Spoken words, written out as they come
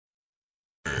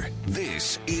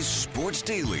This is Sports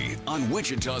Daily on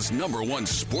Wichita's #1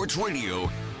 sports radio,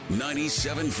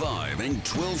 97.5 and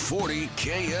 1240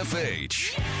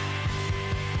 KFH.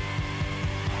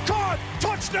 Caught!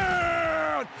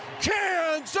 Touchdown!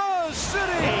 Kansas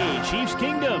City! Hey, Chiefs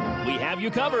Kingdom, we have you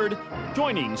covered.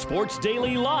 Joining Sports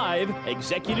Daily Live,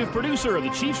 executive producer of the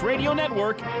Chiefs Radio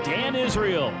Network, Dan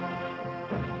Israel.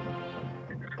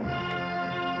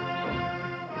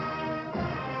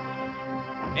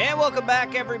 And welcome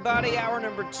back, everybody. Hour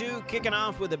number 2 kicking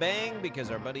off with a bang because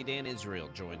our buddy Dan Israel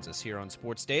joins us here on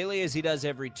Sports Daily as he does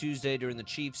every Tuesday during the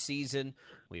Chiefs season.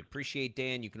 We appreciate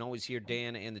Dan. You can always hear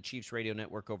Dan and the Chiefs Radio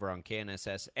Network over on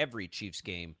KNSS every Chiefs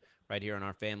game right here on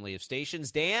our family of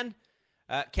stations. Dan,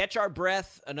 catch our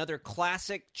breath. Another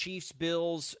classic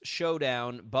Chiefs-Bills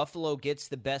showdown. Buffalo gets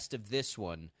the best of this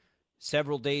one.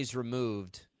 Several days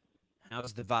removed.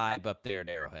 How's the vibe up there at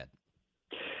Arrowhead?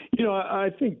 You know,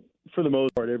 I think for the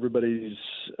most part, everybody's,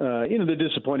 they're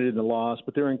disappointed in the loss,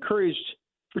 but they're encouraged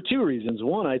for two reasons.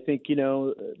 One, I think,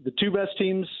 the two best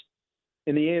teams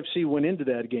in the AFC went into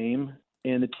that game,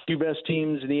 and the two best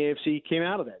teams in the AFC came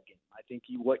out of that game. I think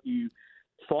what you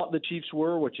thought the Chiefs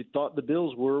were, what you thought the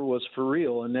Bills were, was for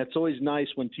real, and that's always nice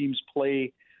when teams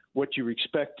play what you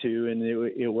expect to, and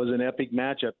it was an epic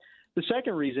matchup. The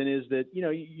second reason is that,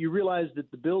 you realize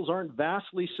that the Bills aren't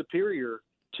vastly superior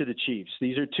to the Chiefs.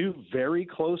 These are two very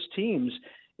close teams,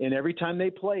 and every time they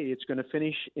play, it's going to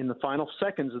finish in the final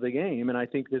seconds of the game, and I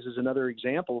think this is another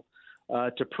example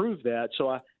to prove that. So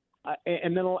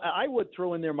I would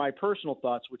throw in there my personal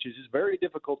thoughts, which is it's very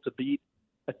difficult to beat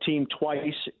a team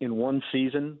twice in one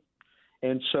season.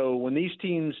 And so when these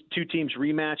two teams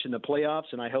rematch in the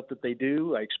playoffs, and I hope that they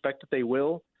do, I expect that they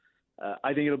will,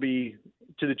 I think it'll be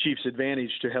to the Chiefs'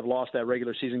 advantage to have lost that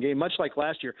regular season game, much like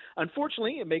last year.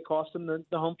 Unfortunately, it may cost them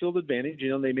the home field advantage.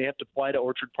 They may have to fly to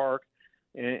Orchard Park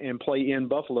and play in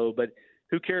Buffalo, but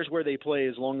who cares where they play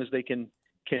as long as they can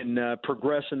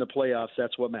progress in the playoffs?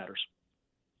 That's what matters.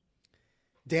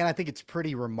 Dan, I think it's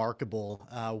pretty remarkable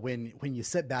when you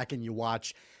sit back and you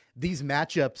watch these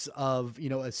matchups of,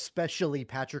 especially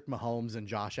Patrick Mahomes and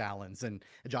Josh Allen and,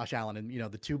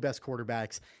 the two best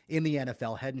quarterbacks in the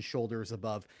NFL, head and shoulders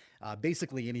above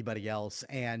basically anybody else.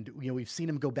 And, we've seen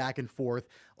them go back and forth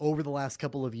over the last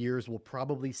couple of years. We'll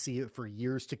probably see it for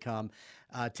years to come.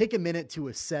 Take a minute to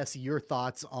assess your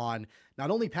thoughts on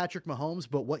not only Patrick Mahomes,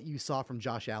 but what you saw from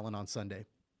Josh Allen on Sunday.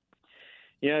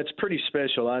 Yeah, it's pretty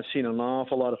special. I've seen an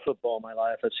awful lot of football in my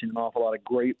life. I've seen an awful lot of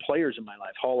great players in my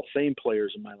life, Hall of Fame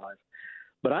players in my life.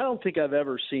 But I don't think I've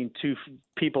ever seen two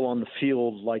people on the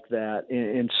field like that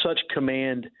in such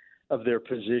command of their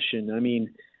position. I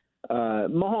mean,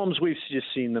 Mahomes, we've just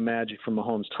seen the magic from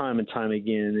Mahomes time and time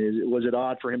again. Was it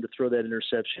odd for him to throw that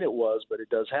interception? It was, but it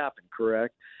does happen,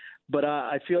 correct? But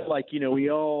I feel like,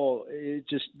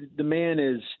 the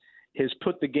man has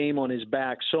put the game on his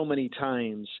back so many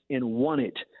times and won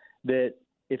it that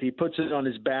if he puts it on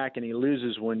his back and he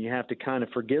loses one, you have to kind of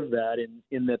forgive that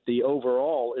in that the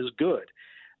overall is good.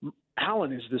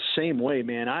 Allen is the same way,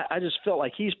 man. I just felt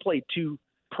like he's played two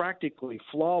practically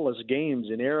flawless games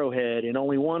in Arrowhead and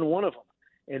only won one of them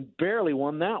and barely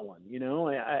won that one.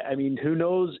 I mean, who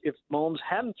knows if Mahomes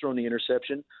hadn't thrown the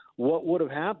interception, what would have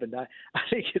happened? I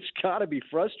think it's got to be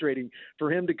frustrating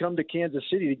for him to come to Kansas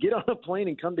City, to get on a plane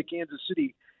and come to Kansas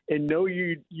City and know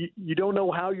you don't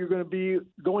know how you're going to be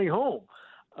going home.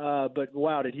 But,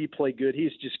 wow, did he play good.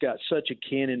 He's just got such a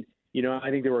cannon. I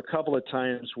think there were a couple of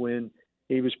times when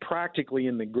he was practically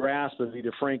in the grasp of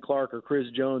either Frank Clark or Chris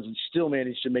Jones and still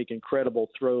managed to make incredible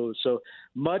throws. So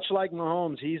much like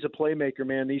Mahomes, he's a playmaker,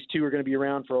 man. These two are going to be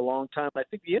around for a long time. I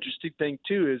think the interesting thing,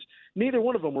 too, is neither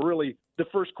one of them were really the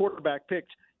first quarterback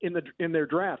picked in their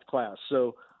draft class.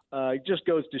 So it just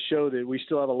goes to show that we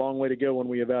still have a long way to go when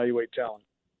we evaluate talent.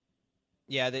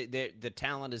 Yeah, the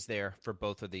talent is there for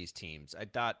both of these teams. I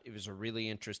thought it was a really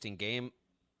interesting game.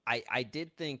 I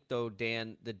did think, though,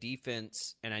 Dan, the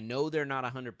defense, and I know they're not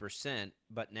 100%,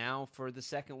 but now for the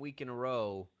second week in a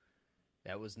row,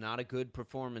 that was not a good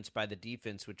performance by the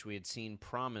defense, which we had seen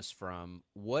promise from.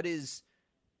 What is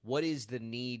the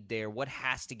need there? What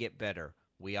has to get better?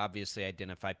 We obviously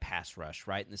identify pass rush,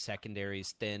 right? And the secondary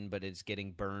is thin, but it's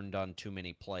getting burned on too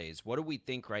many plays. What do we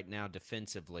think right now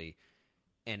defensively?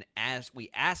 And as we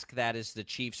ask that as the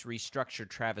Chiefs restructured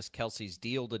Travis Kelce's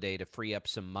deal today to free up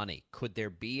some money, could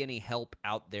there be any help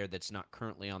out there that's not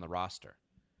currently on the roster?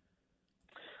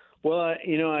 Well,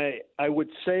 I would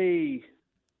say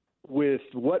with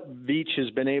what Veach has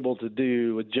been able to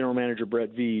do with General Manager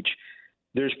Brett Veach,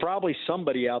 there's probably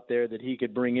somebody out there that he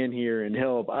could bring in here and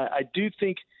help. I do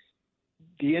think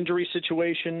the injury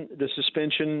situation, the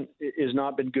suspension, has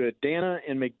not been good. Dana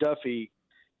and McDuffie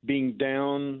being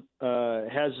down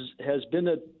has been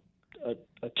a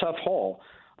tough haul.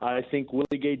 I think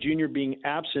Willie Gay Jr. being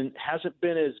absent hasn't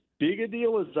been as big a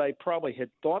deal as I probably had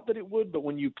thought that it would. But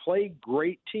when you play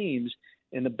great teams,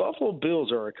 and the Buffalo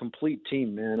Bills are a complete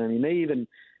team, man. I mean,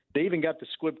 they even got the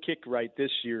squib kick right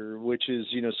this year, which is,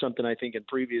 something I think in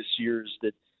previous years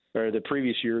the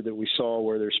previous year that we saw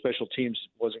where their special teams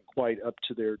wasn't quite up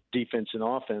to their defense and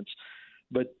offense.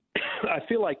 But I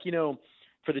feel like,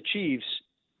 for the Chiefs,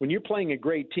 when you're playing a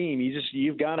great team,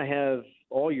 you've got to have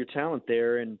all your talent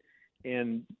there, and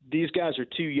these guys are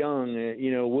too young.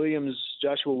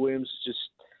 Joshua Williams is just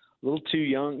a little too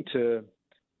young to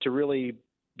really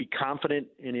be confident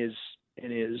in his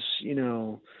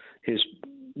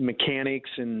mechanics,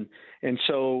 and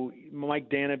so Mike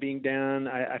Dana being down,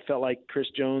 I felt like Chris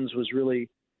Jones was really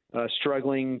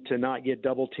struggling to not get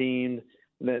double teamed.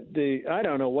 I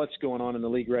don't know what's going on in the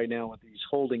league right now with these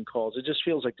holding calls. It just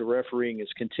feels like the refereeing is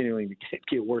continuing to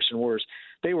get worse and worse.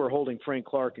 They were holding Frank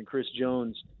Clark and Chris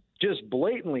Jones, just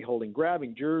blatantly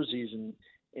grabbing jerseys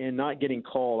and not getting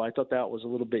called. I thought that was a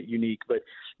little bit unique. But,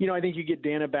 I think you get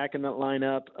Dana back in that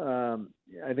lineup.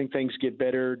 I think things get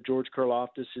better. George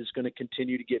Karlaftis is going to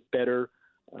continue to get better.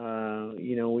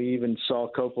 We even saw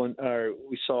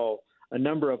we saw a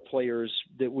number of players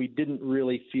that we didn't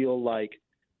really feel like,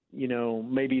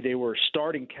 maybe they were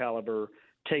starting caliber,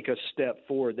 take a step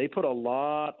forward. They put a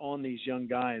lot on these young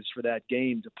guys for that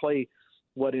game to play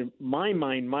what in my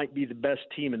mind might be the best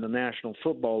team in the National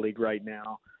Football League right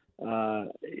now.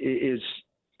 Is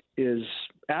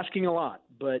asking a lot.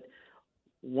 But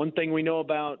one thing we know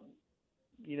about,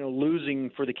 losing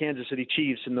for the Kansas City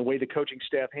Chiefs and the way the coaching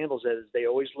staff handles that is they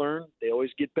always learn, they always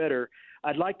get better.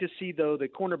 I'd like to see, though, the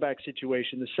cornerback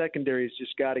situation, the secondary has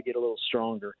just got to get a little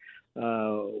stronger.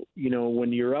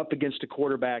 When you're up against a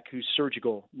quarterback who's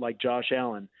surgical like Josh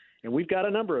Allen, and we've got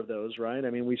a number of those, right? I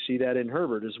mean, we see that in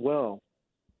Herbert as well.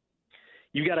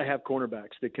 You got to have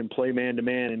cornerbacks that can play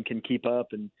man-to-man and can keep up,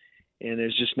 and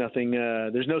there's just nothing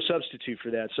there's no substitute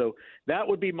for that. So that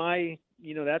would be my,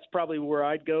 that's probably where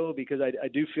I'd go, because I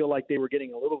do feel like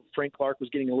Frank Clark was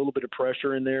getting a little bit of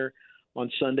pressure in there on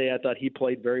Sunday. I thought he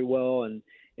played very well.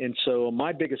 And so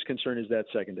my biggest concern is that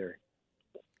secondary.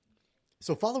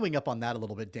 So following up on that a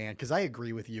little bit, Dan, because I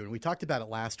agree with you, and we talked about it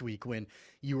last week when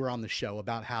you were on the show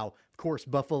about how, of course,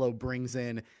 Buffalo brings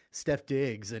in Steph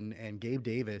Diggs and Gabe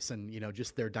Davis and,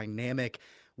 just their dynamic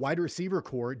wide receiver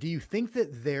core. Do you think that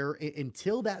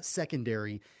until that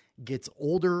secondary gets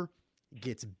older,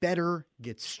 gets better,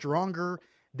 gets stronger,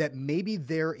 that maybe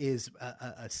there is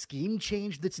a scheme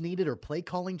change that's needed or play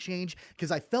calling change?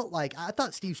 Because I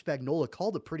thought Steve Spagnuolo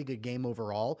called a pretty good game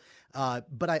overall.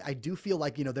 But I do feel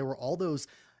like, there were all those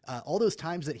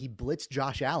times that he blitzed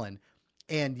Josh Allen.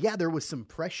 And yeah, there was some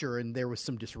pressure and there was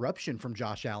some disruption from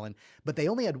Josh Allen, but they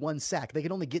only had one sack. They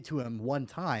could only get to him one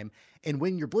time. And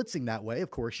when you're blitzing that way,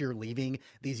 of course, you're leaving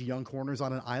these young corners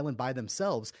on an island by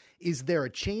themselves. Is there a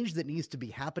change that needs to be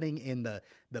happening in the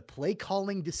play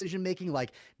calling decision making?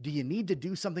 Like, do you need to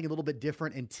do something a little bit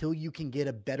different until you can get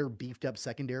a better beefed up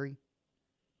secondary?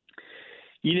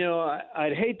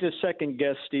 I'd hate to second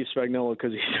guess Steve Spagnuolo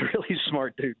because he's a really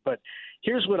smart dude. But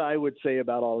here's what I would say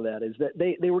about all of that is that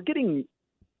they were getting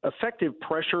effective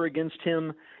pressure against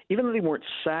him. Even though they weren't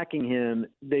sacking him,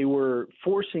 they were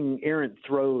forcing errant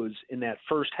throws in that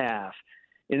first half.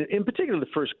 In particular, the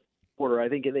first quarter, I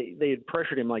think they had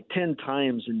pressured him like 10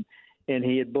 times, and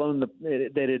he had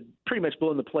had pretty much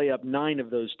blown the play up 9 of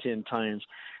those 10 times.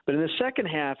 But in the second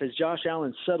half, as Josh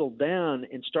Allen settled down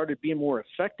and started being more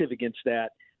effective against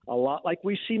that, a lot like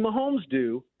we see Mahomes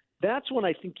do, that's when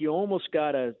I think you almost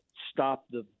got to stop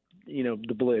the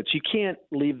blitz. You can't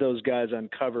leave those guys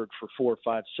uncovered for 4 or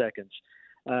 5 seconds.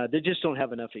 They just don't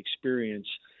have enough experience.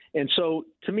 And so,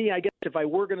 to me, I guess if I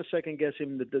were going to second guess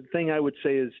him, the thing I would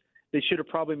say is they should have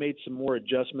probably made some more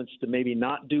adjustments to maybe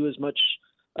not do as much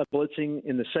blitzing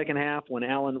in the second half when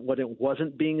Allen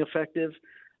wasn't being effective.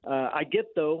 I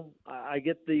get the,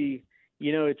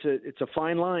 it's a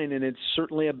fine line, and it's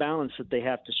certainly a balance that they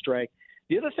have to strike.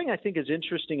 The other thing I think is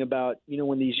interesting about,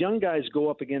 when these young guys go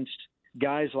up against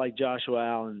guys like Joshua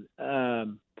Allen,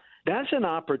 that's an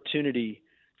opportunity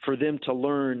for them to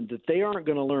learn that they aren't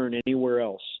going to learn anywhere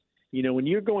else. When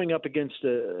you're going up against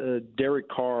a Derek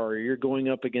Carr, or you're going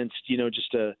up against,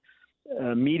 just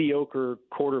a mediocre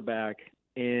quarterback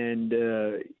and,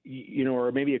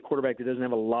 or maybe a quarterback that doesn't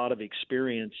have a lot of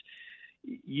experience,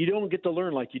 you don't get to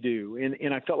learn like you do.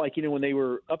 And I felt like, when they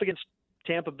were up against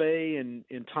Tampa Bay and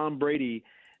Tom Brady,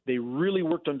 they really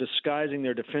worked on disguising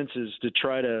their defenses to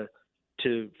try to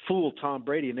fool Tom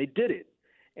Brady, and they did it.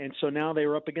 And so now they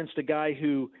were up against a guy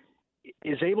who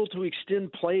is able to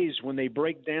extend plays when they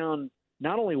break down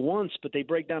not only once, but they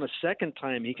break down a second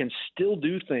time. He can still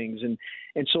do things.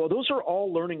 And so those are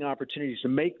all learning opportunities to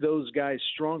make those guys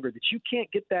stronger that you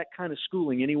can't get that kind of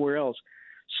schooling anywhere else.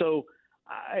 So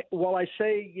while I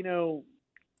say,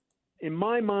 in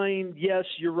my mind, yes,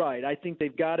 you're right. I think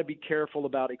they've got to be careful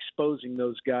about exposing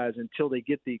those guys until they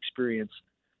get the experience.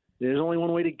 There's only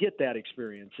one way to get that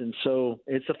experience. And so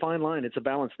it's a fine line. It's a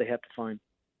balance they have to find.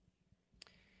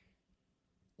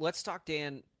 Let's talk,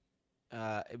 Dan,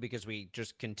 because we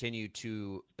just continue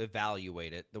to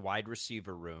evaluate it. The wide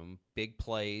receiver room, big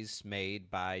plays made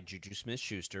by Juju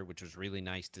Smith-Schuster, which was really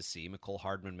nice to see. Mecole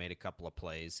Hardman made a couple of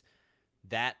plays.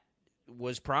 That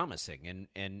was promising,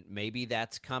 and maybe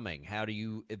that's coming. How do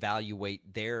you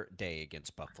evaluate their day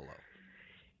against Buffalo?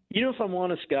 If I'm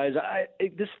honest, guys, I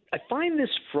find this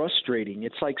frustrating.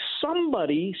 It's like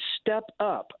somebody step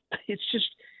up.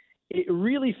 It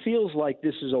really feels like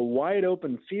this is a wide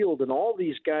open field, and all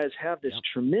these guys have this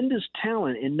tremendous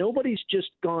talent, and nobody's just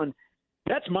gone,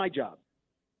 that's my job.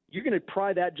 You're going to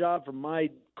pry that job from my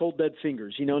cold, dead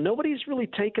fingers. Nobody's really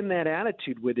taken that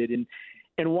attitude with it.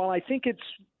 And while I think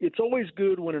it's always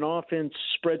good when an offense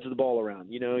spreads the ball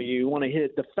around, you want to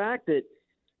hit the fact that,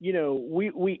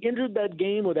 we entered that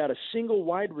game without a single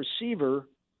wide receiver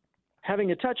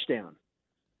having a touchdown.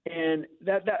 And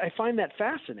that I find that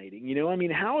fascinating.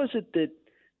 How is it that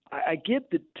I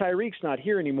get that Tyreek's not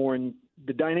here anymore and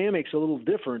the dynamic's a little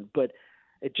different, but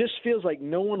it just feels like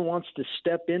no one wants to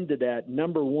step into that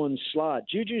number one slot.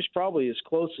 Juju's probably as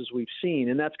close as we've seen,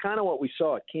 and that's kind of what we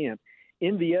saw at camp.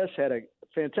 MVS had a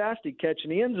fantastic catch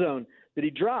in the end zone that he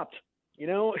dropped.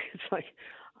 It's like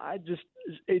I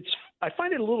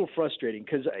find it a little frustrating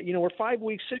because we're 5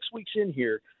 weeks, 6 weeks in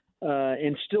here.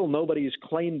 And still nobody has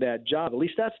claimed that job. At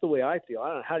least that's the way I feel. I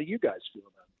don't know. How do you guys feel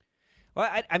about it? Well,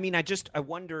 I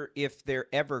wonder if they're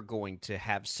ever going to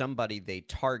have somebody they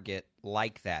target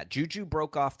like that. Juju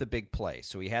broke off the big play,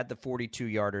 so he had the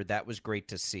 42-yarder. That was great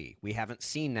to see. We haven't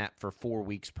seen that for 4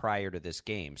 weeks prior to this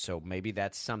game, so maybe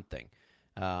that's something.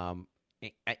 I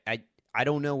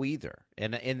don't know either.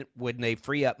 And when they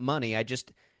free up money,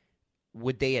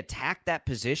 would they attack that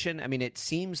position? It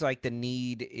seems like the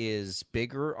need is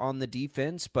bigger on the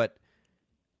defense, but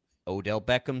Odell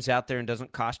Beckham's out there and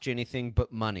doesn't cost you anything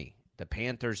but money. The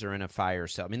Panthers are in a fire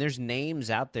sale. There's names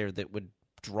out there that would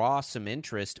draw some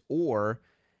interest, or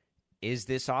is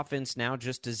this offense now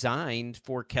just designed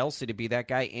for Kelce to be that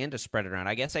guy and to spread it around?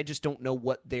 I guess I just don't know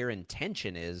what their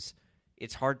intention is.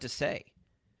 It's hard to say.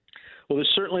 Well,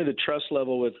 there's certainly the trust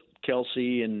level with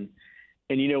Kelce, and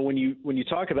when you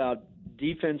talk about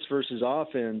defense versus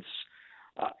offense,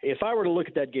 if I were to look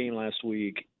at that game last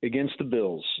week against the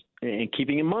Bills, and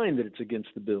keeping in mind that it's against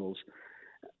the Bills,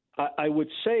 I would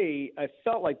say I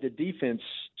felt like the defense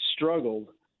struggled.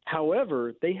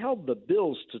 However, they held the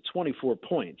Bills to 24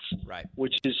 points, right,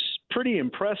 which is pretty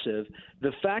impressive.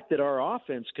 The fact that our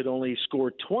offense could only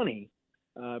score 20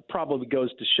 probably goes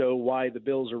to show why the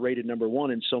Bills are rated number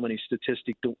one in so many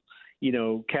statistical,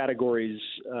 categories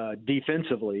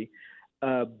defensively.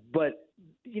 But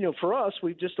for us,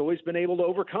 we've just always been able to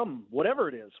overcome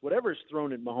whatever's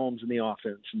thrown at Mahomes in the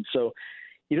offense. And so,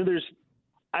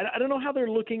 I don't know how they're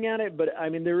looking at it, but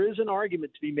there is an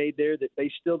argument to be made there that they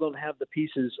still don't have the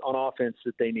pieces on offense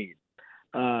that they need.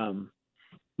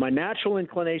 My natural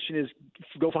inclination is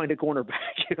go find a cornerback,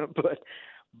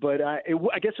 but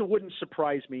I guess it wouldn't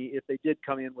surprise me if they did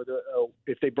come in with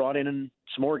if they brought in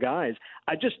some more guys.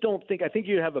 I think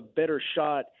you'd have a better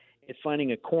shot at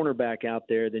finding a cornerback out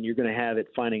there than you're going to have at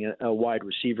finding a wide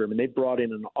receiver. They brought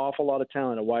in an awful lot of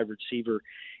talent at wide receiver,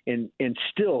 and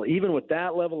still, even with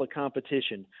that level of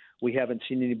competition, we haven't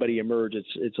seen anybody emerge.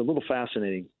 It's a little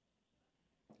fascinating.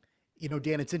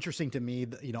 Dan, it's interesting to me,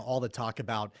 all the talk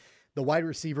about the wide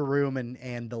receiver room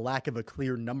and the lack of a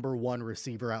clear number one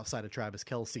receiver outside of Travis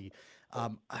Kelce.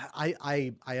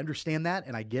 I understand that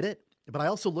and I get it, but I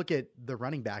also look at the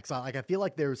running backs. I feel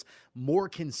like there's more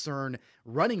concern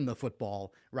running the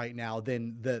football right now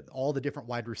than all the different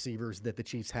wide receivers that the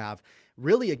Chiefs have.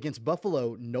 Really, against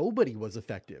Buffalo, nobody was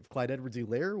effective. Clyde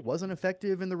Edwards-Helaire wasn't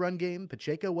effective in the run game.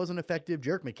 Pacheco wasn't effective.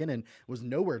 Jerick McKinnon was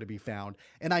nowhere to be found.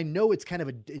 And I know it's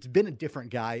been a different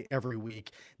guy every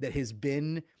week that has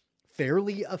been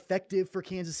fairly effective for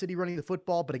Kansas City running the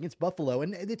football, but against Buffalo,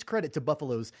 and it's credit to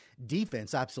Buffalo's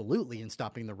defense, absolutely, in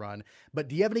stopping the run. But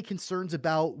do you have any concerns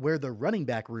about where the running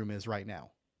back room is right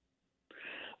now?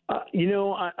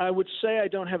 I would say I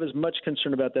don't have as much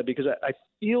concern about that because I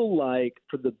feel like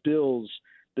for the Bills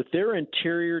that their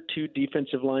interior two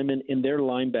defensive linemen in their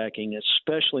linebacking,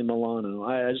 especially Milano,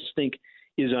 I just think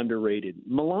is underrated.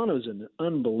 Milano's an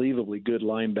unbelievably good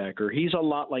linebacker. He's a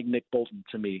lot like Nick Bolton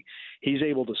to me. He's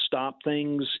able to stop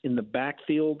things in the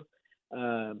backfield.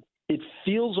 It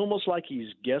feels almost like he's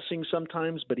guessing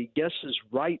sometimes, but he guesses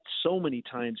right so many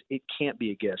times it can't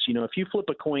be a guess. You know, if you flip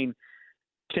a coin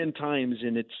 10 times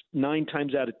and it's 9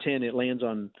 times out of 10 it lands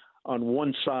on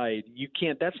one side, you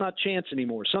can't. That's not chance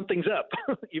anymore. Something's up.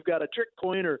 You've got a trick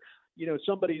coin, or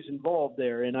somebody's involved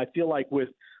there. And I feel like with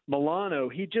Milano,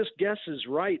 he just guesses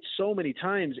right so many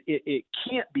times it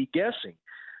can't be guessing.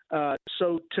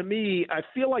 So to me, I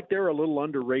feel like they're a little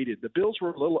underrated. The Bills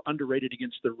were a little underrated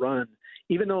against the run,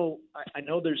 even though I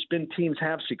know there's been teams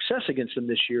have success against them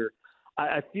this year.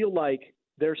 I feel like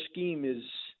their scheme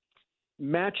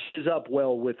matches up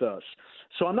well with us.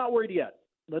 So I'm not worried yet.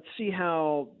 Let's see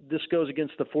how this goes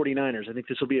against the 49ers. I think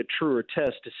this will be a truer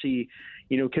test to see,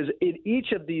 because in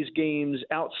each of these games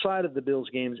outside of the Bills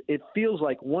games, it feels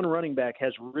like one running back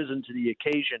has risen to the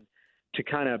occasion to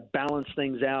kind of balance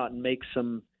things out and make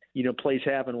some plays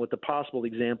happen, with the possible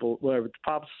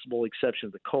exception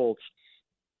of the Colts.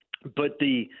 But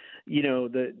the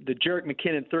Jerick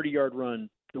McKinnon 30-yard run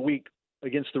the week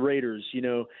against the Raiders,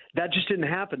 that just didn't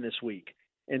happen this week.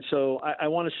 And so I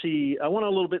want a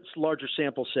little bit larger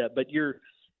sample set, but your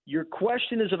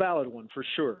question is a valid one for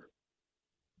sure.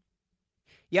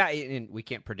 Yeah, and we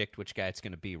can't predict which guy it's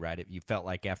going to be, right? You felt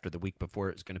like after the week before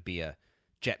it was going to be a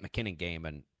Jet McKinnon game,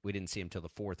 and we didn't see him till the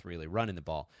fourth really running the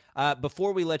ball.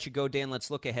 Before we let you go, Dan, let's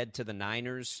look ahead to the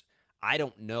Niners. I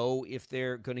don't know if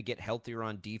they're going to get healthier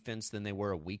on defense than they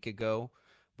were a week ago,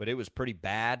 but it was pretty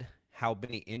bad how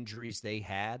many injuries they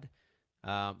had.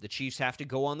 The Chiefs have to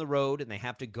go on the road, and they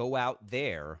have to go out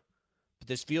there. But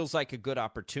this feels like a good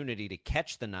opportunity to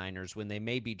catch the Niners when they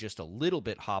may be just a little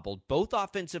bit hobbled, both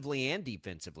offensively and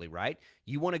defensively, right?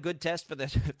 You want a good test for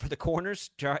the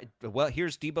corners? Well,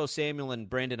 here's Deebo Samuel and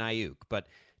Brandon Ayuk. But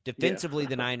defensively,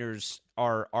 The Niners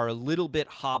are a little bit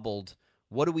hobbled.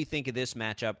 What do we think of this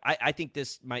matchup? I think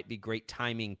this might be great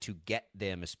timing to get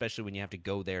them, especially when you have to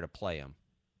go there to play them.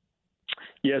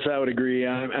 Yes, I would agree.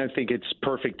 I think it's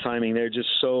perfect timing. They're just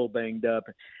so banged up.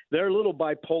 They're a little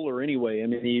bipolar anyway. I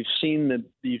mean, you've seen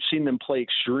them play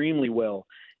extremely well.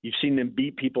 You've seen them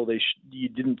beat people you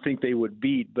didn't think they would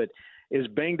beat. But as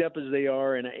banged up as they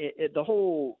are, and the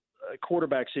whole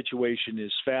quarterback situation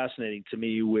is fascinating to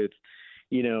me. With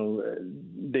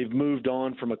they've moved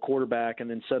on from a quarterback, and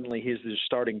then suddenly he's their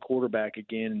starting quarterback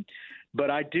again. But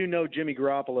I do know Jimmy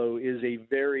Garoppolo is a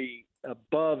very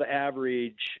above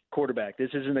average quarterback.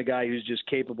 This isn't a guy who's just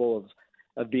capable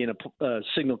of being a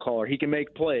signal caller. He can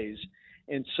make plays.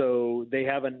 And so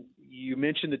you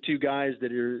mentioned the two guys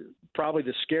that are probably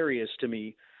the scariest to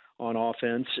me on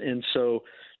offense. And so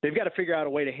they've got to figure out a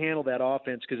way to handle that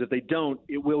offense, because if they don't,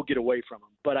 it will get away from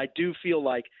them. But I do feel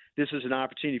like this is an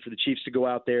opportunity for the Chiefs to go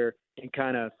out there and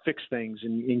kind of fix things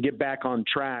and get back on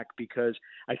track, because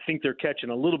I think they're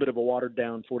catching a little bit of a watered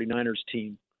down 49ers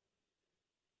team.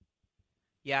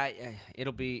 Yeah,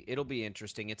 it'll be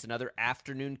interesting. It's another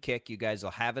afternoon kick. You guys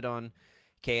will have it on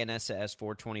KNSS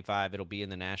 425. It'll be in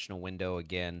the national window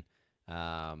again.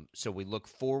 So we look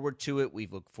forward to it. We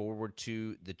look forward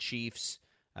to the Chiefs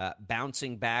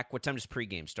bouncing back. What time does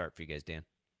pregame start for you guys, Dan?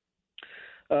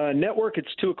 Network,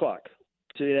 it's 2:00.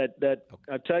 So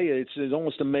I tell you, it's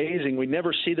almost amazing. We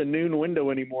never see the noon window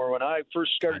anymore. When I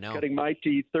first started cutting my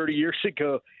teeth 30 years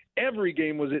ago, every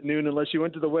game was at noon unless you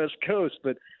went to the West Coast.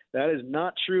 But that is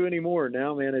not true anymore.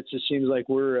 Now, man, it just seems like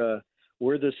we're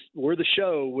the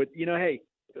show. With hey,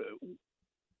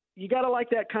 you got to like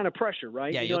that kind of pressure,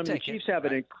 right? Yeah, the Chiefs have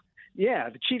the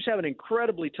Chiefs have an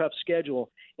incredibly tough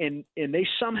schedule, and they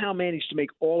somehow managed to make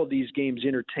all of these games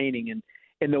entertaining.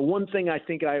 And the one thing I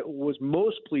think I was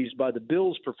most pleased by the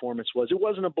Bills' performance was it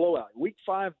wasn't a blowout. Week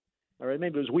 5, or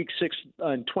maybe it was Week 6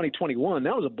 in 2021.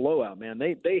 That was a blowout, man.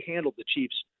 They handled the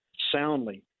Chiefs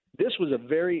soundly. This was a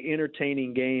very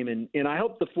entertaining game, and I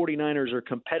hope the 49ers are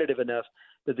competitive enough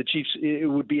that the Chiefs, it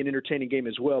would be an entertaining game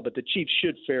as well, but the Chiefs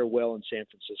should fare well in San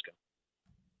Francisco.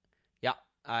 Yeah,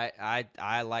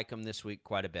 I like them this week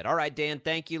quite a bit. All right, Dan,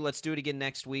 thank you. Let's do it again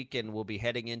next week, and we'll be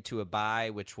heading into a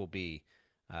bye, which will be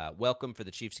welcome for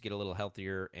the Chiefs to get a little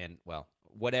healthier and, well,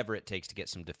 whatever it takes to get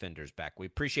some defenders back. We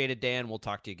appreciate it, Dan. We'll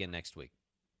talk to you again next week.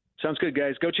 Sounds good,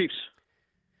 guys. Go Chiefs.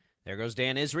 There goes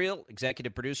Dan Israel,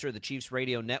 executive producer of the Chiefs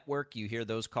Radio Network. You hear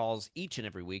those calls each and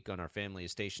every week on our family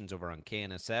of stations over on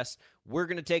KNSS. We're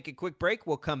going to take a quick break.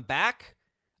 We'll come back.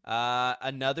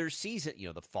 Another season.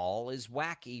 The fall is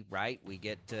wacky, right? We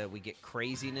get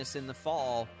craziness in the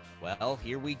fall. Well,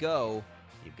 here we go.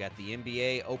 You've got the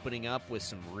NBA opening up with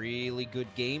some really good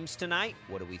games tonight.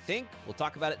 What do we think? We'll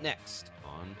talk about it next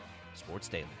on Sports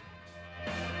Daily.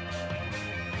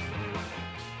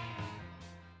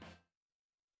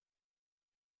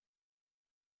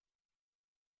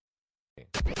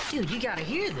 Dude, you gotta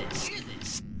hear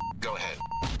this. Go ahead.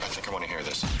 I think I want to hear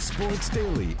this. Sports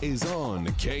Daily is on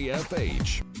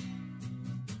KFH.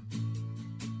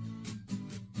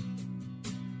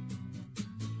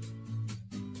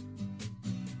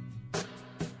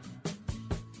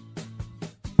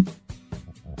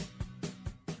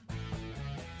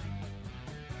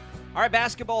 All right,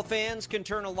 basketball fans can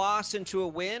turn a loss into a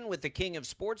win with the king of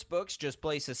sportsbooks. Just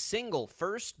place a single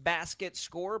first basket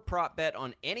score prop bet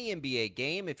on any NBA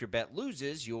game. If your bet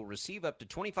loses, you'll receive up to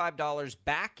 $25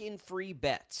 back in free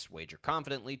bets. Wager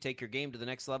confidently. Take your game to the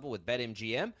next level with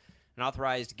BetMGM, an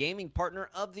authorized gaming partner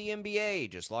of the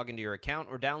NBA. Just log into your account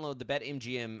or download the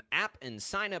BetMGM app and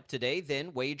sign up today.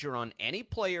 Then wager on any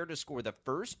player to score the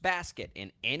first basket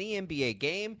in any NBA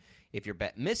game. If your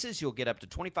bet misses, you'll get up to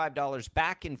 $25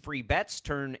 back in free bets.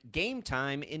 Turn game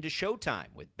time into showtime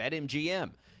with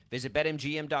BetMGM. Visit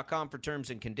BetMGM.com for terms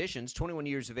and conditions. 21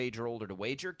 years of age or older to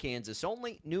wager. Kansas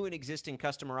only. New and existing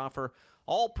customer offer.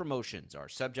 All promotions are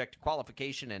subject to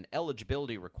qualification and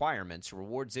eligibility requirements.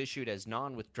 Rewards issued as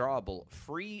non-withdrawable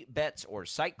free bets or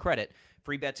site credit.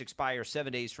 Free bets expire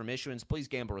 7 days from issuance. Please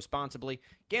gamble responsibly.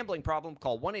 Gambling problem?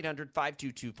 Call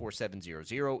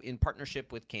 1-800-522-4700 in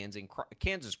partnership with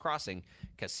Kansas Crossing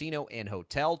Casino and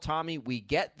Hotel. Tommy, we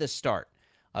get the start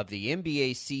of the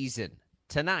NBA season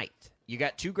tonight. You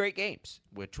got two great games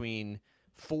between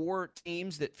four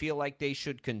teams that feel like they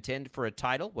should contend for a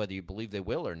title, whether you believe they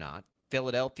will or not.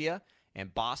 Philadelphia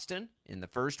and Boston in the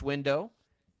first window.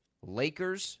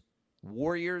 Lakers,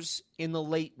 Warriors in the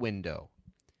late window.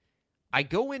 I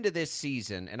go into this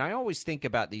season, and I always think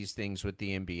about these things with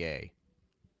the NBA.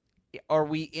 Are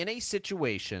we in a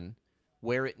situation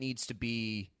where it needs to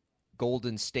be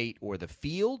Golden State or the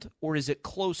field, or is it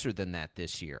closer than that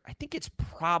this year? I think it's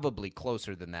probably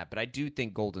closer than that, but I do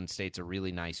think Golden State's a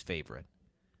really nice favorite.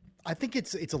 I think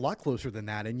it's a lot closer than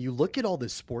that. And you look at all the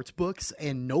sports books,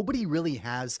 and nobody really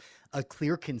has a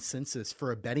clear consensus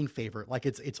for a betting favorite. Like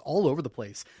it's all over the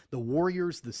place. The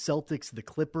Warriors, the Celtics, the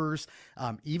Clippers,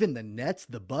 even the Nets,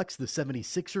 the Bucks, the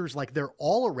 76ers, like they're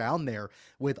all around there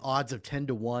with odds of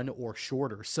 10-1 or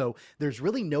shorter. So there's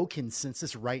really no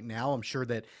consensus right now. I'm sure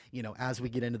that, as we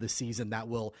get into the season, that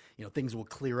will, things will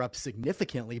clear up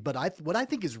significantly. But what I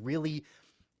think is really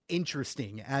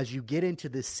interesting as you get into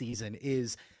this season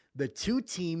is the two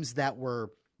teams that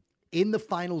were in the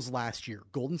finals last year,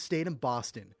 Golden State and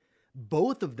Boston,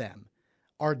 both of them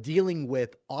are dealing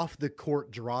with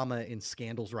off-the-court drama and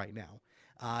scandals right now.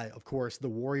 Of course, the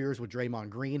Warriors with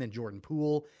Draymond Green and Jordan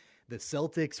Poole, the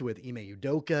Celtics with Ime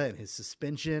Udoka and his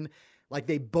suspension. Like,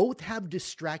 they both have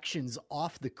distractions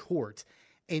off the court.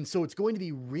 And so it's going to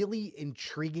be really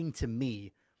intriguing to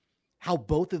me how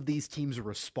both of these teams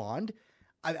respond.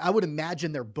 I would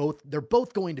imagine they're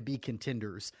both going to be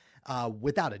contenders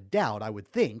without a doubt, I would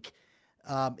think.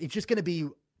 It's just going to be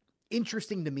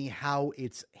interesting to me how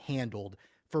it's handled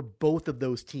for both of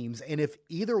those teams. And if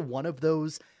either one of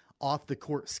those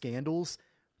off-the-court scandals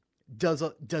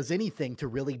does anything to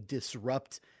really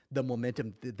disrupt the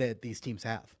momentum that these teams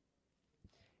have.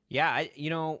 Yeah,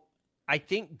 I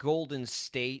think Golden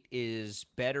State is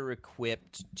better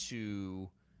equipped to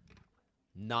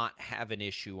not have an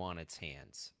issue on its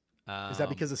hands. Is that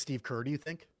because of Steve Kerr, do you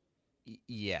think?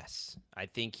 Yes. I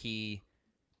think he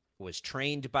was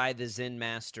trained by the Zen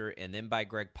Master and then by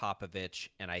Greg Popovich,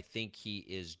 and I think he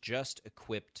is just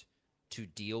equipped to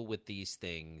deal with these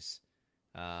things.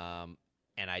 And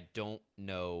I don't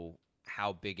know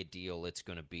how big a deal it's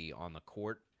going to be on the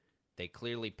court. They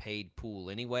clearly paid Poole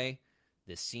anyway.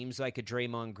 This seems like a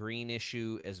Draymond Green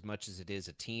issue as much as it is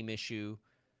a team issue.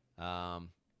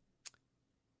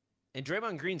 And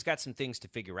Draymond Green's got some things to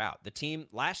figure out. The team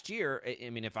last year, I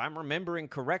mean, if I'm remembering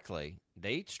correctly,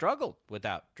 they struggled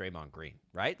without Draymond Green,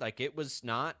 right? Like it was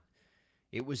not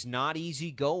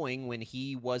easy going when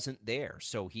he wasn't there.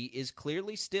 So he is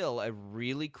clearly still a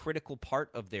really critical part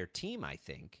of their team, I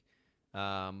think.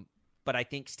 But I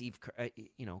think Steve,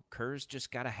 Kerr's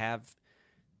just got to have,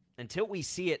 until we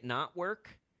see it not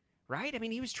work, right? I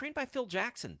mean, he was trained by Phil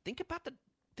Jackson. Think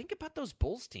about those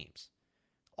Bulls teams.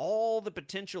 All the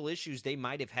potential issues they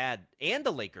might have had, and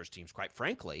the Lakers teams, quite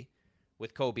frankly,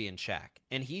 with Kobe and Shaq.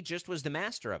 And he just was the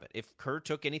master of it. If Kerr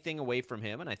took anything away from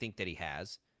him, and I think that he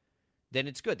has, then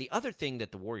it's good. The other thing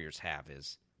that the Warriors have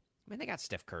is, they got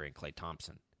Steph Curry and Klay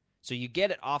Thompson. So you get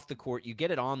it off the court, you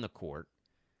get it on the court.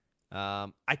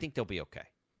 I think they'll be okay.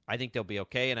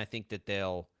 And I think that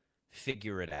they'll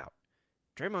figure it out.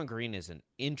 Draymond Green is an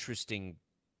interesting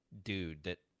dude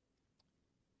that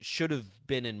should have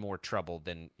been in more trouble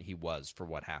than he was for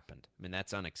what happened. I mean,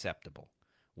 that's unacceptable.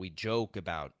 We joke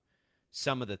about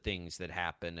some of the things that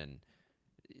happen, and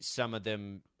some of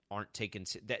them aren't taken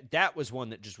that was one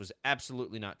that just was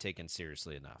absolutely not taken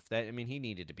seriously enough. He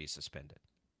needed to be suspended.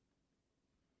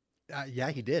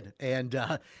 Yeah, he did. And,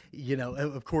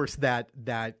 of course,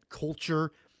 that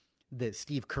culture that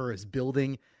Steve Kerr is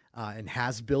building and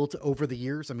has built over the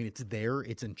years, it's there,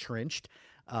 it's entrenched.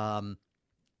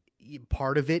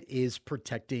 Part of it is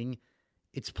protecting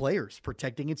its players,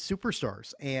 protecting its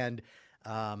superstars. And,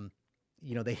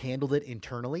 they handled it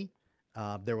internally.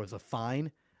 There was a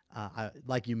fine.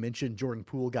 Like you mentioned, Jordan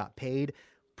Poole got paid.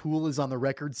 Poole is on the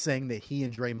record saying that he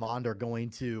and Draymond are going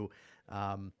to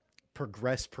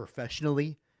progress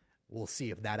professionally. We'll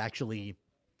see if that actually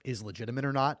is legitimate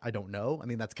or not. I don't know.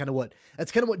 That's kind of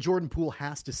what Jordan Poole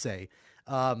has to say.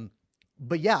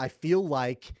 But yeah, I feel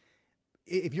like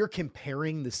if you're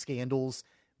comparing the scandals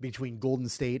between Golden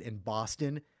State and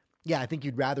Boston, yeah, I think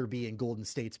you'd rather be in Golden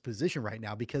State's position right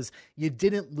now because you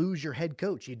didn't lose your head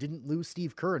coach. You didn't lose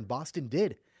Steve Kerr, and Boston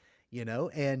did,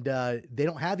 and they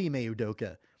don't have Ime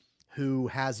Udoka, who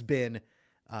has been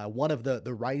one of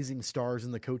the rising stars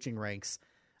in the coaching ranks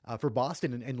for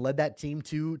Boston and led that team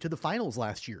to the finals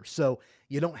last year. So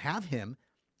you don't have him.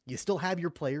 You still have your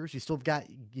players. You still got,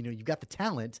 you've got the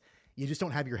talent. You just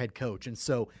don't have your head coach. And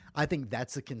so I think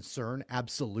that's a concern,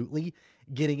 absolutely,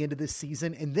 getting into this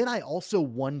season. And then I also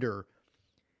wonder,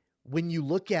 when you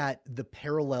look at the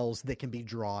parallels that can be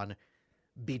drawn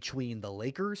between the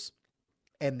Lakers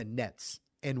and the Nets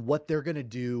and what they're going to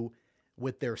do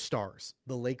with their stars.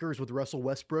 The Lakers with Russell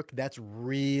Westbrook, that's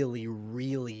really,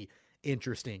 really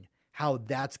interesting how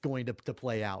that's going to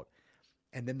play out.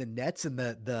 And then the Nets and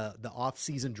the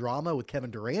off-season drama with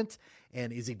Kevin Durant.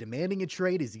 And is he demanding a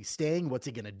trade? Is he staying? What's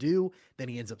he going to do? Then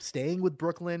he ends up staying with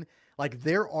Brooklyn. Like,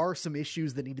 there are some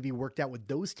issues that need to be worked out with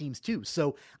those teams too.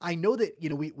 So I know that,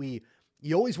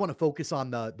 you always want to focus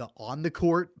on the on the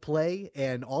court play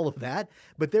and all of that,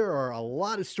 but there are a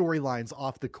lot of storylines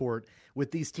off the court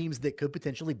with these teams that could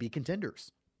potentially be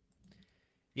contenders.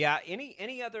 Yeah.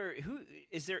 Any other,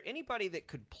 is there anybody that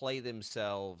could play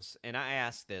themselves? And I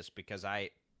ask this because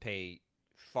I pay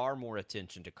far more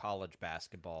attention to college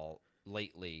basketball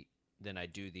lately than I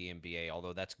do the NBA,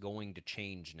 although that's going to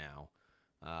change now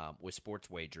with sports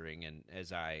wagering. And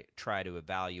as I try to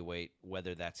evaluate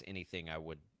whether that's anything I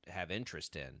would have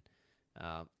interest in.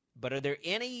 But are there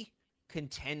any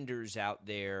contenders out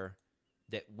there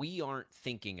that we aren't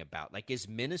thinking about? Like, is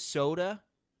Minnesota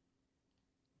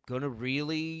going to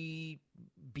really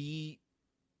be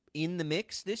in the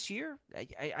mix this year?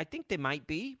 I think they might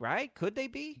be, right? Could they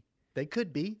be? They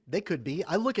could be.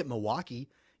 I look at Milwaukee,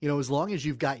 as long as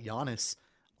you've got Giannis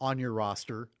on your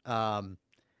roster, and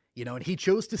he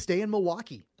chose to stay in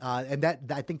Milwaukee. And that,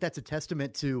 I think that's a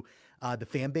testament to the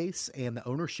fan base and the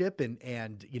ownership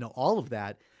and all of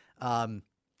that. And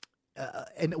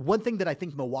one thing that I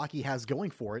think Milwaukee has going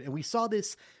for it, and we saw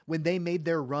this when they made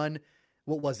their run,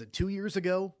 what was it, 2 years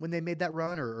ago when they made that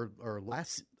run or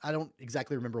last, I don't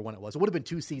exactly remember when it was. It would have been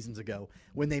 2 seasons ago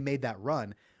when they made that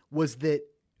run, was that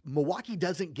Milwaukee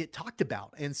doesn't get talked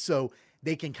about. And so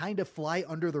they can kind of fly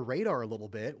under the radar a little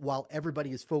bit while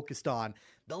everybody is focused on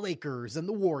the Lakers and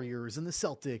the Warriors and the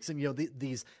Celtics and,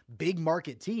 these big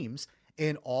market teams.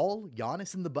 And all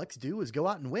Giannis and the Bucks do is go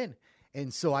out and win.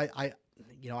 And so I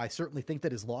certainly think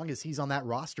that as long as he's on that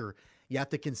roster, you have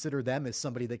to consider them as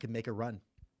somebody that can make a run.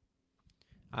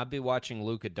 I'll be watching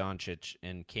Luka Doncic,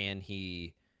 and can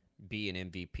he be an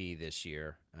MVP this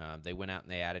year? They went out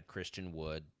and they added Christian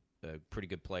Wood, a pretty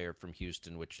good player from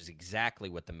Houston, which is exactly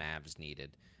what the Mavs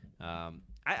needed.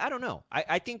 I don't know.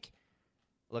 I think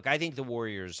the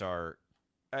Warriors are.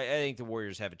 I think the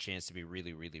Warriors have a chance to be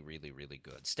really, really, really, really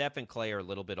good. Steph and Clay are a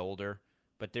little bit older,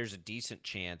 but there's a decent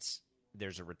chance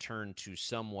there's a return to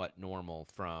somewhat normal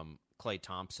from Klay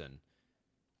Thompson.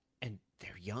 And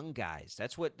they're young guys.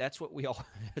 That's what we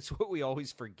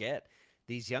always forget.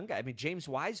 These young guys. James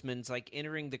Wiseman's like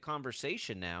entering the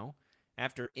conversation now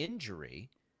after injury.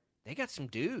 They got some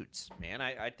dudes, man.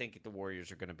 I think the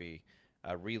Warriors are going to be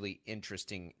a really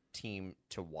interesting team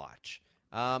to watch.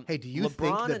 Hey, do you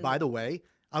think that, by the way,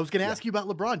 I was going to ask you about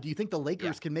LeBron. Do you think the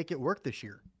Lakers can make it work this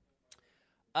year?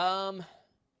 No.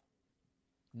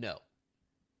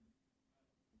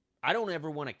 I don't ever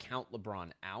want to count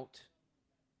LeBron out.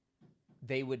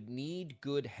 They would need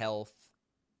good health.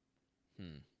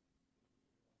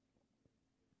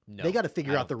 No. They got to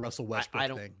figure out the Russell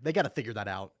Westbrook thing. They got to figure that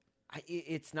out.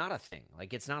 It's not a thing.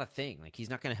 It's not a thing. He's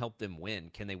not going to help them win.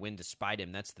 Can they win despite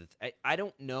him? That's I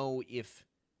don't know if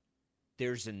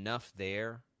there's enough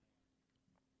there.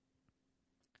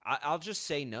 I'll just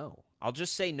say no. I'll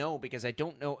just say no because I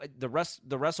don't know. The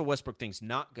Russell Westbrook thing's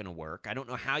not going to work. I don't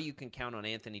know how you can count on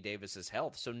Anthony Davis's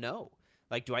health. So no.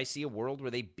 Like, do I see a world where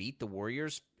they beat the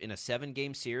Warriors in a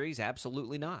 7-game series?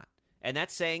 Absolutely not. And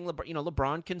that's saying,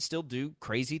 LeBron can still do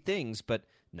crazy things, but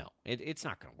no, it's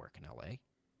not going to work in LA.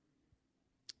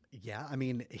 Yeah, I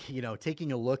mean,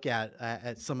 taking a look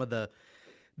at some of the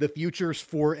futures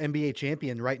for NBA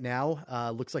champion right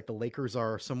now, looks like the Lakers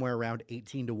are somewhere around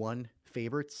 18-1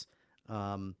 favorites.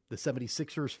 The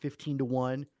 76ers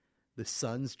 15-1, the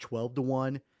Suns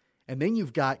 12-1. And then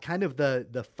you've got kind of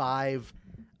the 5,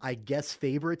 I guess,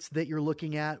 favorites that you're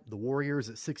looking at. The Warriors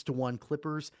at 6-1,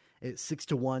 Clippers at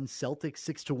 6-1, Celtics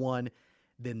 6-1,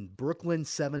 then Brooklyn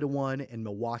 7-1, and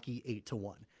Milwaukee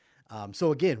 8-1.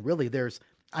 So again, really,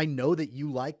 I know that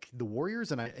you like the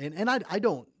Warriors, and I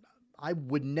don't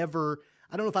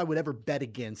know if I would ever bet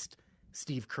against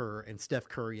Steve Kerr and Steph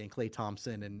Curry and Klay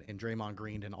Thompson and Draymond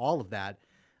Green and all of that.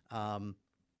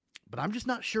 But I'm just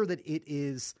not sure that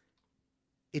it's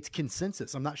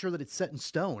consensus. I'm not sure that it's set in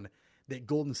stone that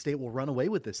Golden State will run away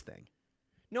with this thing.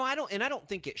 No, I don't. And I don't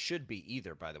think it should be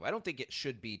either, by the way. I don't think it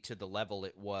should be to the level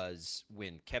it was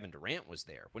when Kevin Durant was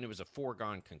there, when it was a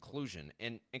foregone conclusion.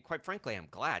 And quite frankly, I'm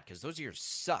glad, because those years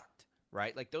sucked,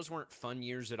 right? Like, those weren't fun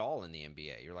years at all in the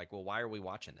NBA. You're like, well, why are we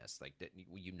watching this? Like,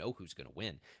 you know who's going to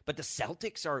win. But the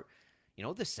Celtics are, the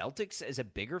Celtics is a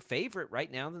bigger favorite right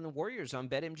now than the Warriors on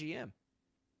BetMGM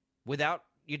without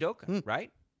Udoka,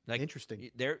 right? Like,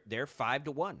 interesting. They're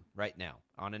 5-1 right now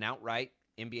on an outright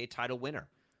NBA title winner.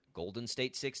 Golden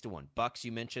State 6-1. Bucks,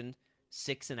 you mentioned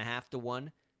 6.5-1.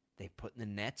 They putting the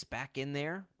Nets back in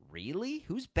there. Really?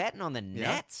 Who's betting on the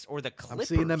Nets or the Clippers?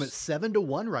 I'm seeing them at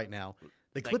 7-1 right now.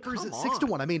 The Clippers at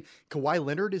 6-1. I mean, Kawhi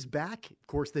Leonard is back. Of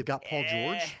course, they've got Paul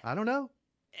George. I don't know.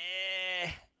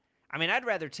 I mean, I'd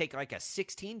rather take like a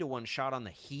 16-1 shot on the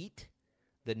Heat.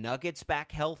 The Nuggets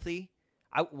back healthy.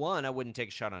 I wouldn't take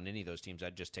a shot on any of those teams.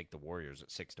 I'd just take the Warriors at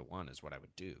 6-1 is what I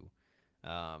would do.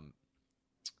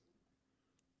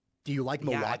 Do you like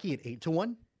Milwaukee at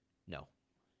 8-1? No.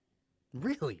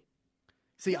 Really?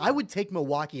 See, I would take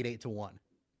Milwaukee at 8-1.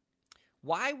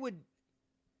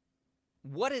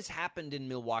 What has happened in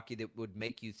Milwaukee that would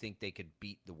make you think they could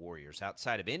beat the Warriors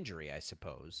outside of injury, I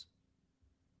suppose?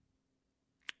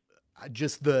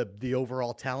 Just the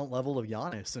overall talent level of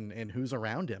Giannis and who's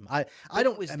around him.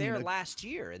 Last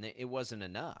year, and it wasn't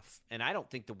enough. And I don't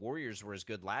think the Warriors were as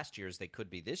good last year as they could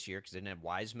be this year, because they didn't have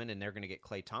Wiseman, and they're going to get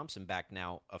Klay Thompson back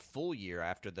now a full year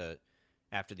after the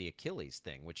Achilles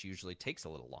thing, which usually takes a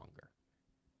little longer.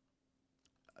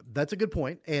 That's a good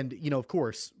point. And, of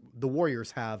course, the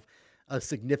Warriors have a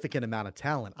significant amount of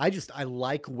talent. I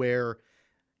like where,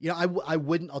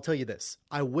 I'll tell you this.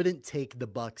 I wouldn't take the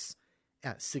Bucks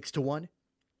at 6-1,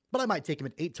 but I might take him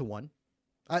at 8-1.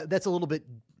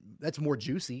 That's more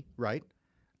juicy, right?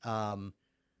 I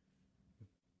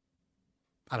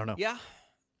don't know. Yeah.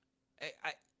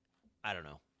 I don't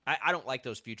know. I don't like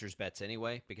those futures bets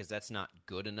anyway, because that's not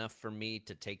good enough for me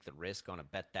to take the risk on a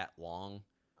bet that long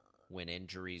when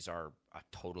injuries are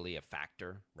totally a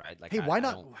factor, right? Like, hey, why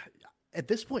not at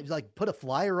this point, like, put a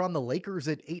flyer on the Lakers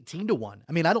at 18-1?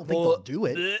 I mean, I don't think they'll do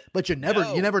it, but you never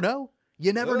know.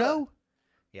 You never know.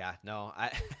 Yeah, no,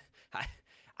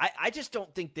 I just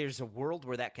don't think there's a world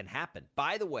where that can happen.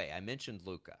 By the way, I mentioned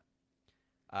Luka.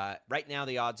 Right now,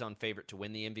 the odds-on favorite to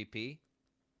win the MVP,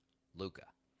 Luka,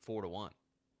 4-1.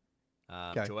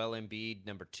 Okay. Joel Embiid,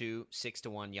 number 2,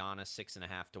 6-1. Giannis,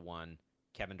 6.5-1.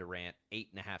 Kevin Durant,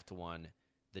 8.5-1.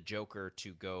 The Joker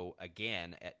to go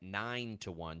again at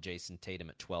 9-1. Jason Tatum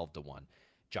at 12-1.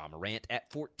 Ja Morant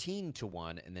at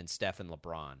 14-1, and then Steph and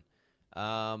LeBron.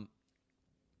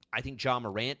 I think Ja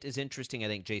Morant is interesting. I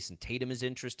think Jason Tatum is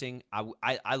interesting.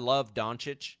 I love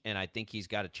Doncic, and I think he's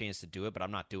got a chance to do it, but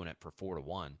I'm not doing it for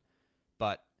 4-1.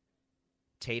 But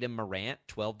Tatum, Morant,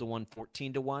 12-1,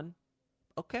 14-1.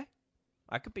 Okay,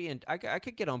 I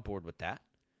could get on board with that.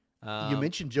 You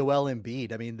mentioned Joel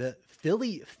Embiid. I mean, the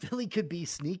Philly could be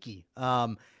sneaky.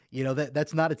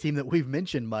 That's not a team that we've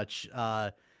mentioned much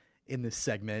in this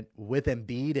segment with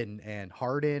Embiid and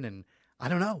Harden, and I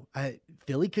don't know.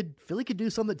 Philly could do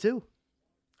something too.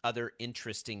 Other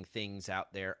interesting things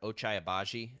out there. Ochai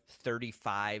Agbaji,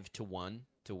 35-1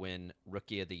 to win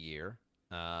Rookie of the Year.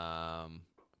 I'm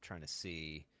trying to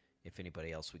see if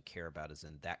anybody else we care about is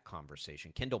in that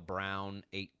conversation. Kendall Brown,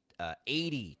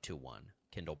 80-1.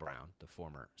 Kendall Brown, the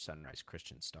former Sunrise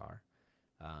Christian star.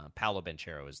 Paolo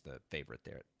Banchero is the favorite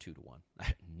there at 2-1.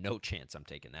 No chance I'm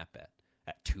taking that bet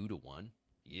at 2-1.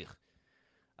 Yuck.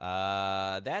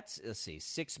 Let's see,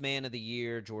 6th man of the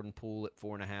year, Jordan Poole at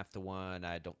 4.5-1.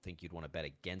 I don't think you'd want to bet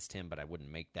against him, but I wouldn't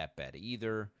make that bet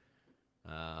either.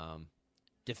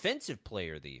 Defensive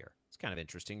player of the year. It's kind of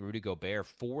interesting. Rudy Gobert,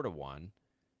 4-1.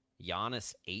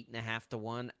 Giannis 8.5 to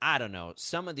 1. I don't know.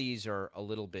 Some of these are a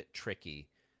little bit tricky.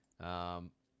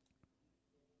 I'm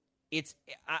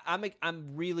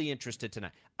really interested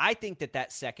tonight. I think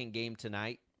that second game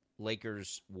tonight,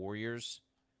 Lakers Warriors,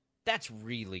 that's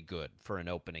really good for an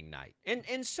opening night.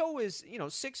 And so is,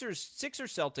 Sixers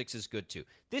Celtics is good too.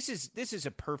 This is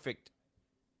a perfect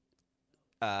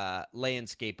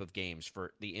landscape of games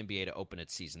for the NBA to open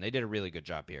its season. They did a really good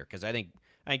job here because I think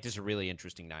this is a really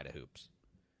interesting night of hoops.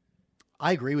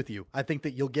 I agree with you. I think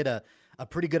that you'll get a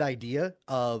pretty good idea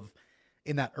of,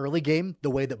 in that early game,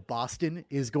 the way that Boston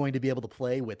is going to be able to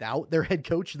play without their head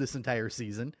coach this entire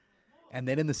season. And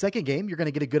then in the second game, you're going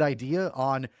to get a good idea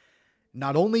on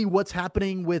not only what's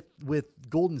happening with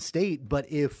Golden State,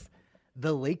 but if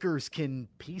the Lakers can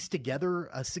piece together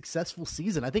a successful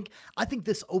season. I think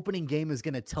this opening game is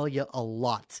going to tell you a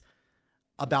lot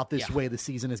about this way the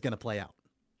season is going to play out.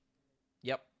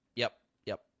 Yep.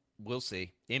 We'll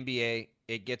see. NBA,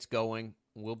 it gets going.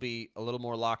 We'll be a little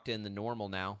more locked in than normal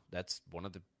now. That's one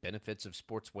of the benefits of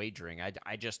sports wagering.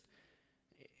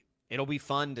 It'll be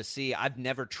fun to see. I've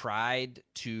never tried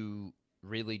to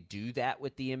really do that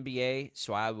with the NBA,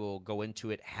 so I will go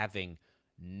into it having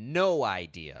no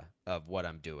idea of what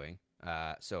I'm doing.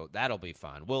 So that'll be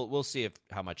fun. We'll see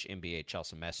how much NBA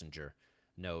Chelsea Messenger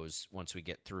knows once we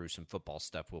get through some football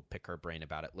stuff. We'll pick her brain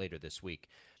about it later this week.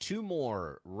 2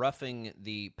 more roughing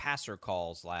the passer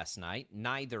calls last night.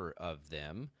 Neither of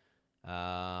them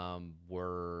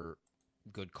were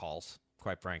good calls,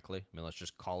 quite frankly. I mean, let's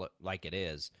just call it like it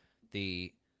is.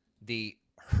 The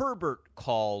Herbert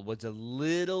call was a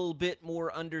little bit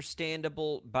more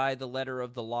understandable by the letter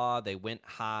of the law. They went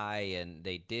high and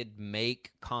they did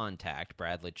make contact.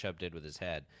 Bradley Chubb did with his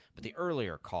head. But the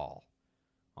earlier call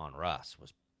on Russ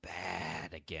was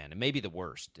bad again, and maybe the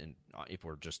worst. And if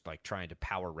we're just like trying to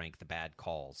power rank the bad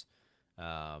calls,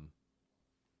 I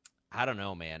don't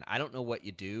know, man. I don't know what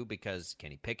you do because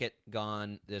Kenny Pickett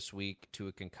gone this week to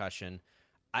a concussion.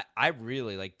 I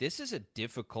really like this is a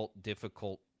difficult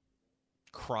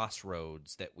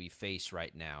crossroads that we face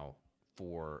right now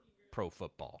for pro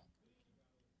football.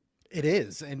 It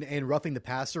is, and roughing the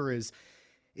passer is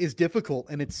difficult,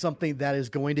 and it's something that is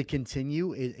going to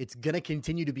continue. It's going to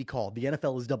continue to be called. The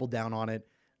NFL has doubled down on it.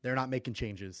 They're not making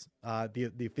changes.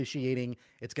 The officiating,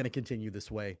 it's going to continue this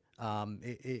way.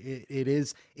 It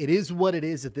is what it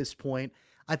is at this point.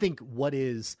 I think what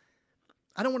is,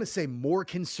 I don't want to say more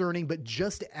concerning, but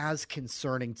just as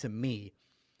concerning to me,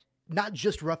 not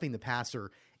just roughing the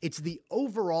passer, it's the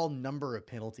overall number of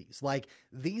penalties. Like,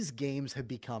 these games have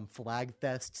become flag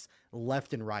fests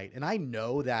left and right. And I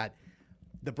know that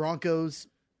the Broncos,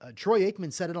 Troy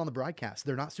Aikman said it on the broadcast,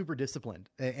 they're not super disciplined,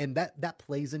 and that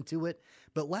plays into it.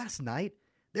 But last night,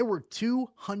 there were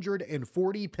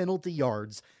 240 penalty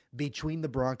yards between the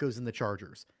Broncos and the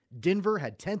Chargers. Denver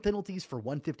had 10 penalties for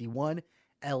 151,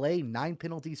 LA 9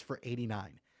 penalties for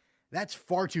 89. That's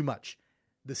far too much.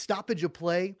 The stoppage of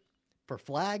play for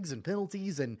flags and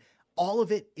penalties and all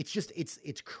of it,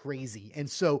 it's crazy. And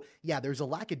so, yeah, there's a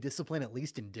lack of discipline, at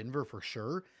least in Denver for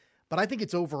sure. But I think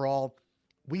it's overall,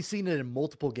 we've seen it in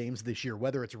multiple games this year,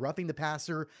 whether it's roughing the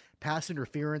passer, pass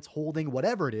interference, holding,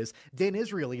 whatever it is. Dan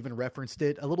Israel even referenced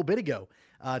it a little bit ago,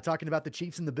 talking about the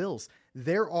Chiefs and the Bills.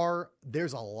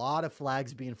 There's a lot of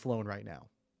flags being flown right now.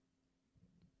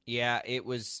 Yeah, it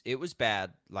was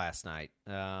bad last night.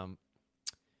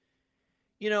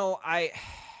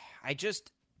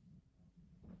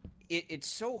 It's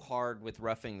so hard with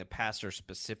roughing the passer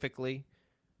specifically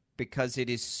because it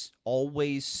is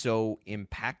always so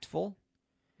impactful.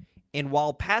 And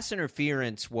while pass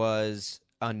interference was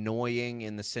annoying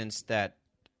in the sense that,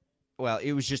 well,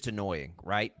 it was just annoying,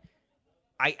 right?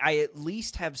 I at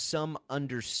least have some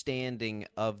understanding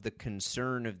of the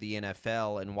concern of the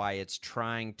NFL and why it's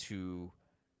trying to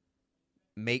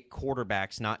make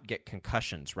quarterbacks not get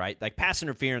concussions, right? Like, pass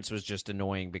interference was just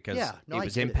annoying because it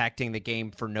was impacting the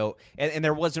game for and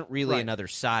there wasn't really another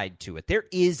side to it. There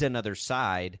is another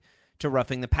side to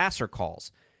roughing the passer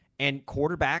calls. And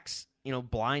quarterbacks,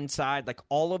 blindside, like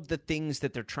all of the things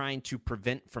that they're trying to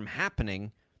prevent from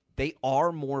happening, they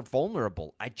are more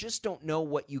vulnerable. I just don't know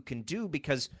what you can do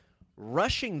because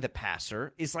rushing the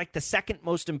passer is like the second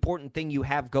most important thing you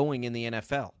have going in the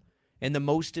NFL and the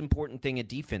most important thing a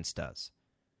defense does.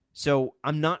 So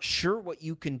I'm not sure what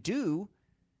you can do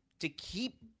to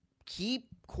keep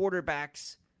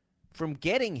quarterbacks from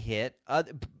getting hit,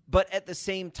 but at the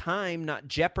same time not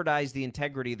jeopardize the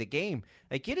integrity of the game.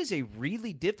 Like, it is a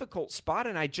really difficult spot,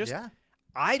 and I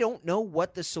don't know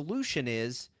what the solution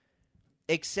is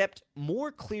except more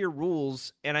clear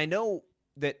rules. And I know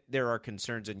that there are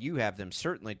concerns, and you have them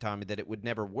certainly, Tommy, that it would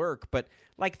never work. But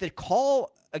like the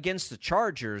call against the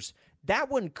Chargers, that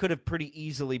one could have pretty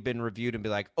easily been reviewed and be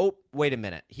like, oh, wait a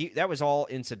minute. That was all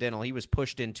incidental. He was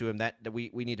pushed into him. That we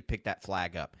need to pick that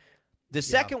flag up. The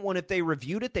second one, if they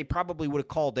reviewed it, they probably would have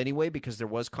called anyway because there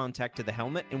was contact to the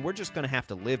helmet, and we're just going to have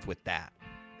to live with that.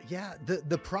 Yeah,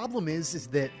 the problem is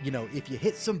that, if you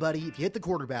hit somebody, if you hit the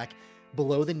quarterback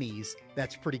below the knees,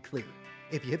 that's pretty clear.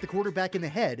 If you hit the quarterback in the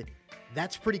head,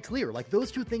 that's pretty clear. Like,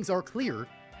 those two things are clear.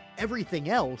 Everything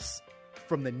else,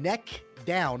 from the neck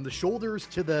down, the shoulders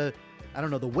to the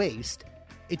waist,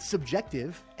 it's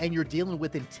subjective, and you're dealing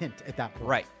with intent at that point.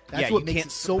 Right. That's what makes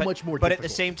it so much more difficult. But at the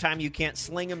same time, you can't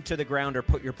sling them to the ground or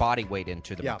put your body weight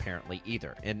into them, apparently,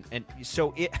 either. And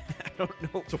so I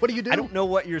don't know. So what do you do? I don't know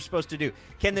what you're supposed to do.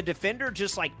 Can the defender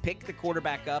just, pick the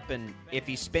quarterback up, and if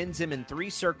he spins him in 3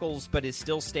 circles but is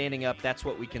still standing up, that's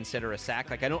what we consider a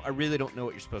sack? I really don't know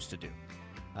what you're supposed to do.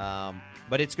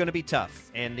 But it's going to be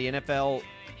tough. And the NFL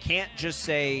can't just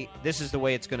say, this is the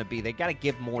way it's going to be. They got to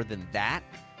give more than that.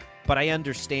 But I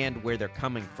understand where they're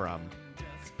coming from,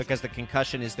 because the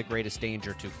concussion is the greatest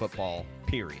danger to football,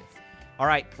 period. All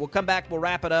right, we'll come back. We'll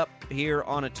wrap it up here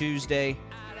on a Tuesday.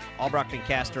 Albrock and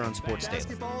Caster on Sports Daily.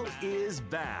 Basketball is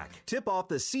back. Tip off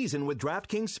the season with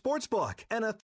DraftKings Sportsbook, and a